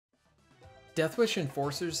Deathwish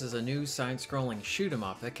Enforcers is a new side-scrolling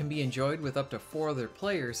shoot-'em-up that can be enjoyed with up to 4 other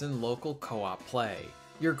players in local co-op play.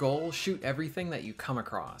 Your goal, shoot everything that you come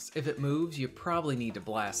across. If it moves, you probably need to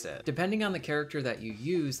blast it. Depending on the character that you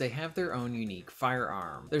use, they have their own unique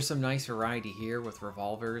firearm. There's some nice variety here with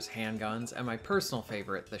revolvers, handguns, and my personal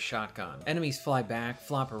favorite, the shotgun. Enemies fly back,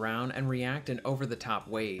 flop around, and react in over-the-top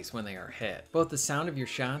ways when they are hit. Both the sound of your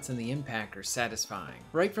shots and the impact are satisfying.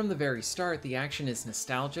 Right from the very start, the action is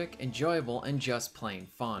nostalgic, enjoyable, and just plain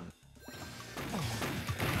fun.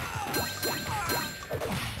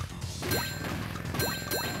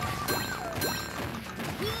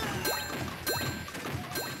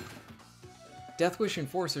 Deathwish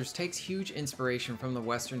Enforcers takes huge inspiration from the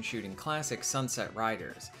Western shooting classic Sunset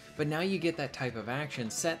Riders, but now you get that type of action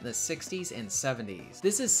set in the 60s and 70s.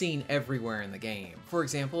 This is seen everywhere in the game. For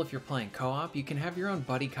example, if you're playing co-op, you can have your own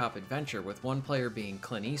buddy cop adventure with one player being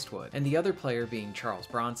Clint Eastwood and the other player being Charles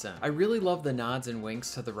Bronson. I really love the nods and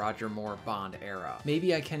winks to the Roger Moore Bond era.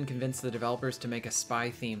 Maybe I can convince the developers to make a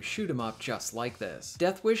spy-themed shoot-'em-up just like this.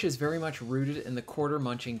 Deathwish is very much rooted in the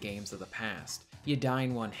quarter-munching games of the past. You die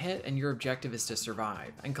in one hit, and your objective is to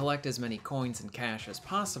survive, and collect as many coins and cash as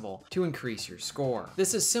possible to increase your score.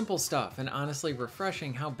 This is simple stuff, and honestly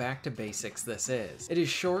refreshing how back to basics this is. It is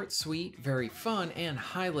short, sweet, very fun, and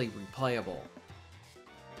highly replayable.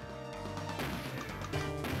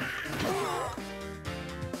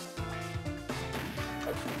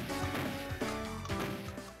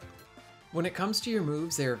 When it comes to your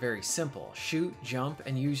moves, they are very simple. Shoot, jump,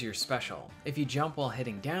 and use your special. If you jump while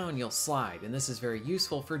hitting down, you'll slide, and this is very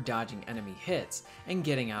useful for dodging enemy hits and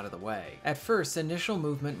getting out of the way. At first, initial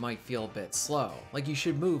movement might feel a bit slow, like you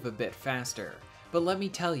should move a bit faster. But let me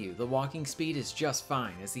tell you, the walking speed is just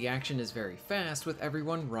fine as the action is very fast with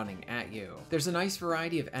everyone running at you. There's a nice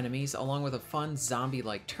variety of enemies along with a fun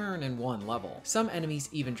zombie-like turn in one level. Some enemies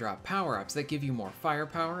even drop power-ups that give you more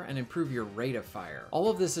firepower and improve your rate of fire. All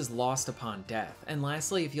of this is lost upon death. And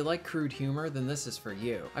lastly, if you like crude humor, then this is for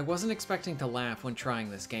you. I wasn't expecting to laugh when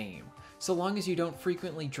trying this game. So long as you don't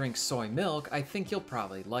frequently drink soy milk, I think you'll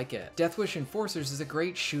probably like it. Deathwish Enforcers is a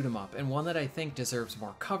great shoot-'em-up and one that I think deserves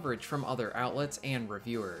more coverage from other outlets and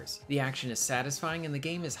reviewers. The action is satisfying and the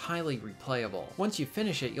game is highly replayable. Once you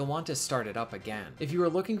finish it, you'll want to start it up again. If you are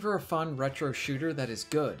looking for a fun retro shooter that is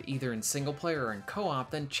good, either in single player or in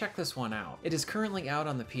co-op, then check this one out. It is currently out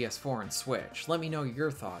on the PS4 and Switch. Let me know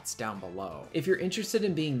your thoughts down below. If you're interested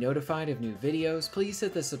in being notified of new videos, please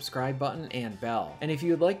hit the subscribe button and bell. And if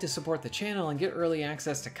you would like to support the channel and get early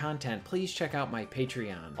access to content, please check out my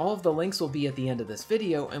Patreon. All of the links will be at the end of this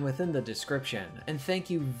video and within the description. And thank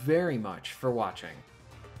you very much for watching.